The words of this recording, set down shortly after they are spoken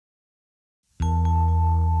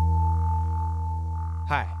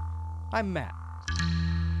Hi, I'm Matt.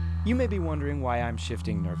 You may be wondering why I'm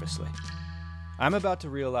shifting nervously. I'm about to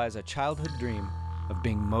realize a childhood dream of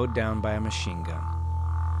being mowed down by a machine gun.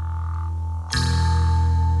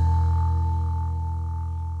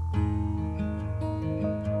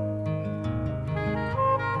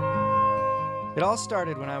 It all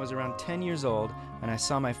started when I was around 10 years old and I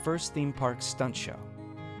saw my first theme park stunt show.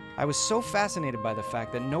 I was so fascinated by the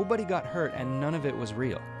fact that nobody got hurt and none of it was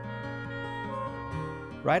real.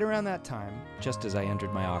 Right around that time, just as I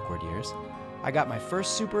entered my awkward years, I got my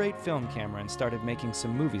first Super 8 film camera and started making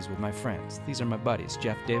some movies with my friends. These are my buddies,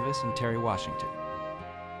 Jeff Davis and Terry Washington.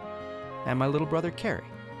 And my little brother Kerry,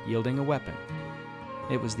 yielding a weapon.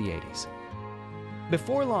 It was the 80s.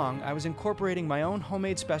 Before long, I was incorporating my own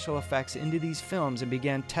homemade special effects into these films and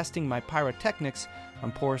began testing my pyrotechnics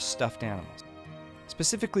on poor stuffed animals.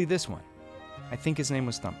 Specifically this one. I think his name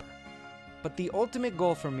was Thumper. But the ultimate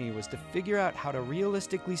goal for me was to figure out how to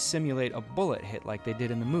realistically simulate a bullet hit like they did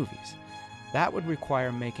in the movies. That would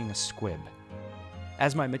require making a squib.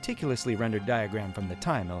 As my meticulously rendered diagram from the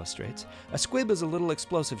time illustrates, a squib is a little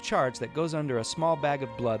explosive charge that goes under a small bag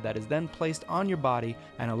of blood that is then placed on your body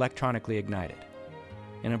and electronically ignited.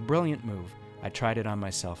 In a brilliant move, I tried it on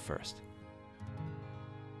myself first.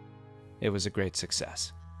 It was a great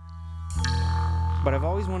success. But I've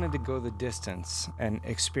always wanted to go the distance and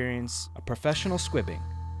experience a professional squibbing,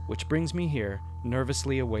 which brings me here,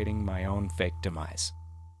 nervously awaiting my own fake demise.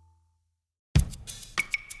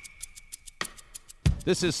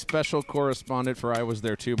 This is special correspondent for I Was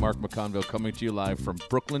There Too, Mark McConville, coming to you live from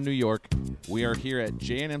Brooklyn, New York. We are here at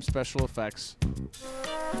J&M Special Effects.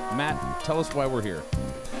 Matt, tell us why we're here.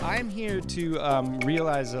 I'm here to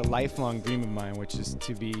realize a lifelong dream of mine, which is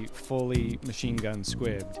to be fully machine gun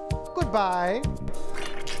squibbed. Goodbye.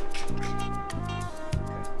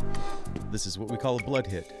 This is what we call a blood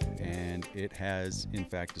hit, and it has, in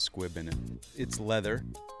fact, a squib in it. It's leather.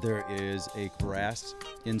 There is a brass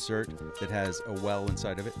insert that has a well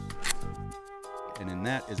inside of it, and in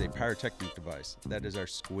that is a pyrotechnic device. That is our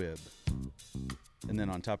squib. And then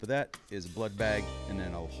on top of that is a blood bag, and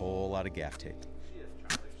then a whole lot of gaff tape.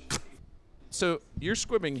 So you're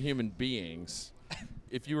squibbing human beings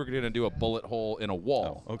if you were going to do a bullet hole in a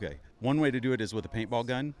wall. Oh, okay. One way to do it is with a paintball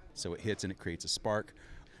gun, so it hits and it creates a spark.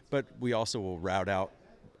 But we also will route out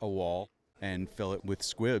a wall and fill it with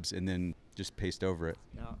squibs and then just paste over it.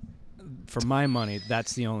 Now, for my money,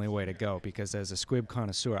 that's the only way to go, because as a squib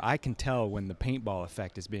connoisseur, I can tell when the paintball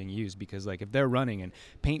effect is being used, because like if they're running and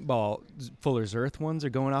paintball Fuller's Earth ones are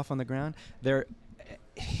going off on the ground, they're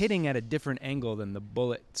hitting at a different angle than the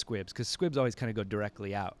bullet squibs, because squibs always kind of go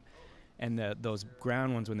directly out. And those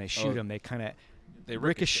ground ones, when they shoot them, they kind of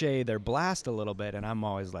ricochet their blast a little bit, and I'm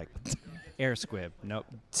always like, air squib, nope,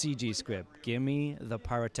 CG squib. Give me the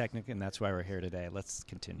pyrotechnic, and that's why we're here today. Let's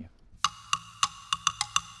continue.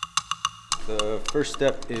 The first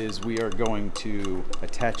step is we are going to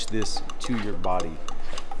attach this to your body.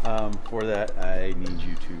 For that, I need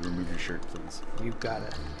you to remove your shirt, please. You got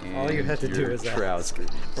it. And all you have to do is trousers.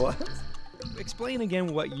 What? Explain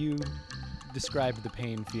again what you described the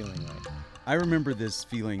pain feeling like. I remember this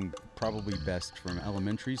feeling probably best from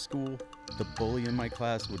elementary school. The bully in my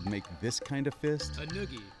class would make this kind of fist. A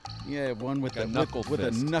noogie. Yeah, one with a knuckle with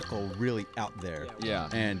a fist. knuckle really out there. Yeah.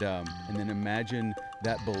 And then imagine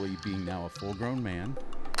that bully being now a full-grown man.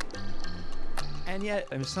 And yet,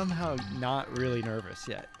 I'm somehow not really nervous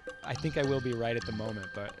yet. I think I will be right at the moment,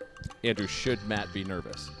 but... Andrew, should Matt be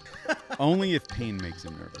nervous? Only if pain makes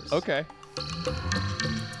him nervous. Okay.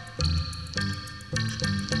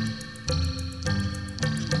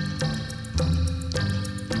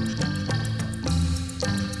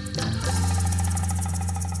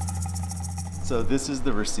 So this is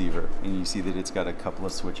the receiver, and you see that it's got a couple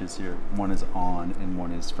of switches here. One is on, and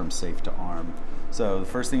one is from safe to arm. So the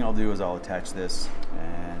first thing I'll do is I'll attach this,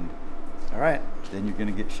 and All right, then you're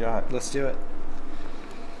gonna get shot. let's do it.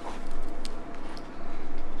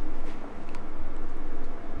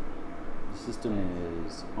 The system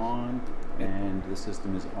is on, and the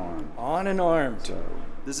system is armed. On and armed. So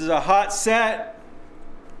this is a hot set.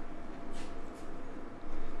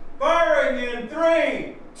 Firing in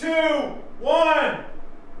 3, 2, 1.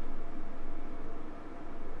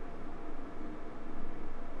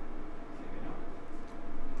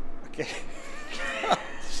 Okay.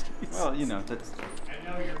 Well, you know, that's... I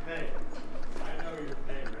know you're paid. I know you're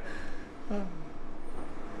paid, right?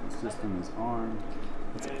 The system is armed.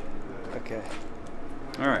 Okay.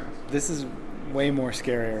 All right. This is way more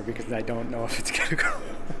scarier because I don't know if it's gonna go.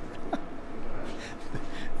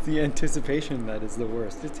 The anticipation that is the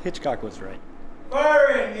worst. Hitchcock was right.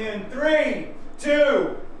 Firing in 3,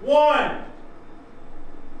 2, 1.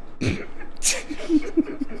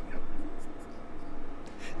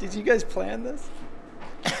 Did you guys plan this?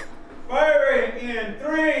 Firing in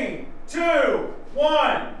 3, 2,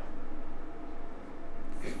 1.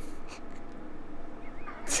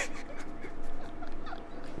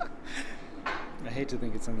 I hate to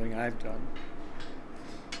think it's something I've done.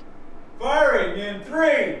 Firing in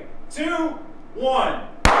 3, 2, 1.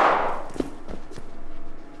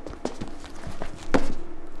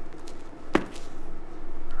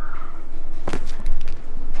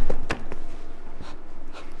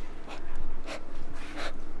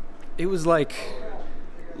 It was like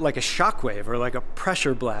a shockwave or like a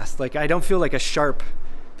pressure blast. Like I don't feel like a sharp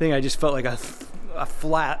thing. I just felt like a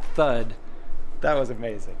flat thud. That was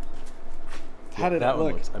amazing. How did that it look?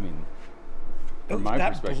 one looks, I mean, from my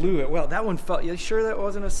that perspective, blew it well. That one felt. You sure that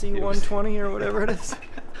wasn't a C-120 or whatever it is?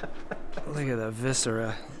 Look at the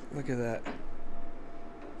viscera. Look at that.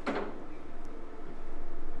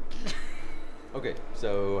 Okay,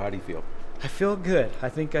 so how do you feel? I feel good. I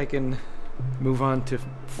think I can move on to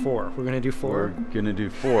 4. We're gonna do 4. We're gonna do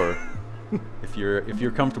 4. If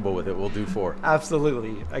you're comfortable with it, we'll do 4.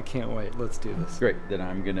 Absolutely. I can't wait. Let's do this. Great. Then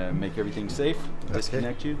I'm gonna make everything safe,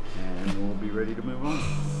 disconnect you, and we'll be ready to move on.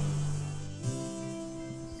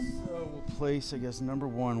 So we'll place, I guess, number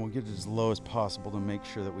 1. We'll get it as low as possible to make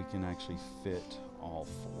sure that we can actually fit all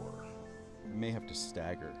 4. We may have to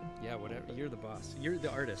stagger. Yeah, whatever. You're the boss. You're the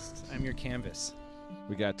artist. I'm your canvas.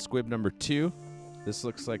 We got squib number 2. This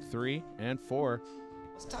looks like 3 and 4.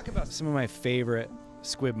 Let's talk about some of my favorite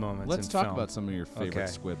squib moments. Let's in talk film. about some of your favorite Okay.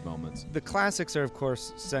 squib moments. The classics are, of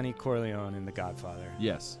course, Sonny Corleone in The Godfather.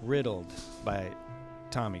 Yes. Riddled by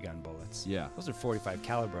Tommy gun bullets. Yeah. Those are .45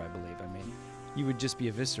 caliber, I believe. I mean, you would just be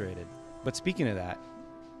eviscerated. But speaking of that,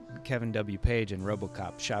 Kevin W. Page in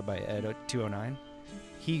RoboCop, shot by Ed 209,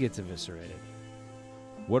 he gets eviscerated.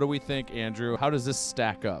 What do we think, Andrew? How does this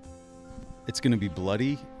stack up? It's gonna be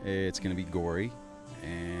bloody, it's gonna be gory,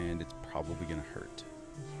 and it's probably gonna hurt.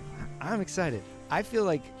 I'm excited. I feel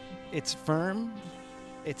like it's firm.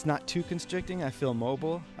 It's not too constricting. I feel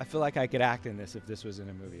mobile. I feel like I could act in this if this was in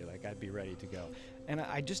a movie. Like, I'd be ready to go. And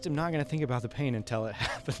I just am not going to think about the pain until it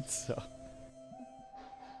happens, so.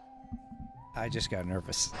 I just got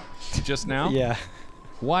nervous. Just now? Yeah.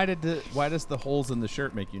 Why does the holes in the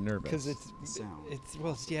shirt make you nervous?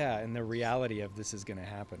 Because yeah, and the reality of this is going to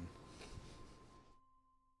happen.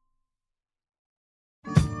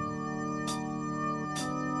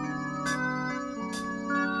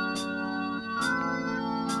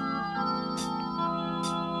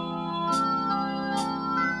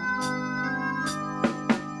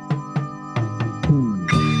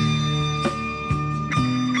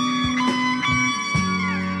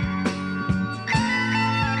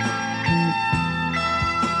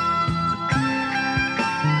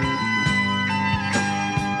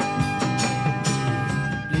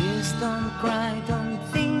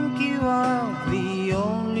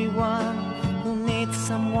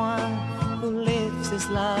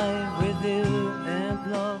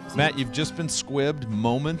 Matt, you've just been squibbed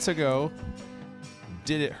moments ago.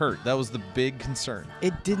 Did it hurt? That was the big concern.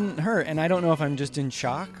 It didn't hurt, and I don't know if I'm just in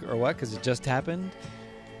shock or what, because it just happened.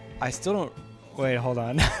 I still don't... Wait, hold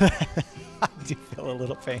on. I do feel a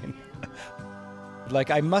little pain.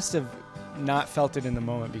 Like, I must have not felt it in the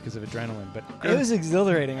moment because of adrenaline, but it was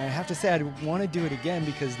exhilarating. I have to say, I'd want to do it again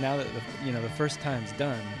because now that the first time's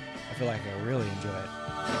done, I feel like I really enjoy it.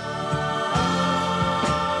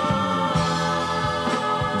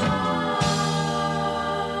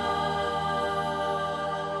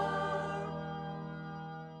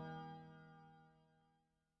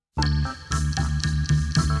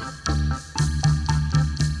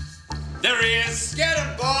 There he is. Get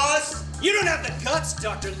him, boss. You don't have the guts,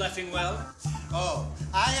 Dr. Leffingwell. Oh,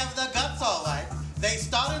 I have the guts, all right. They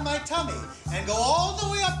start in my tummy and go all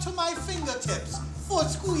the way up to my fingertips for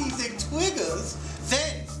squeezing twiggers.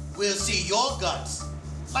 Then we'll see your guts,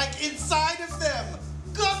 like inside of them.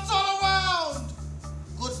 Guts all around.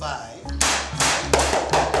 Goodbye.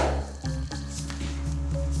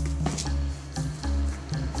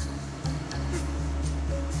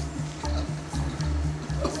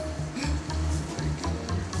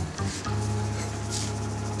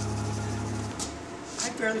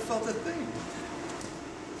 I barely felt a thing.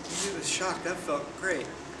 He was shocked. That felt great.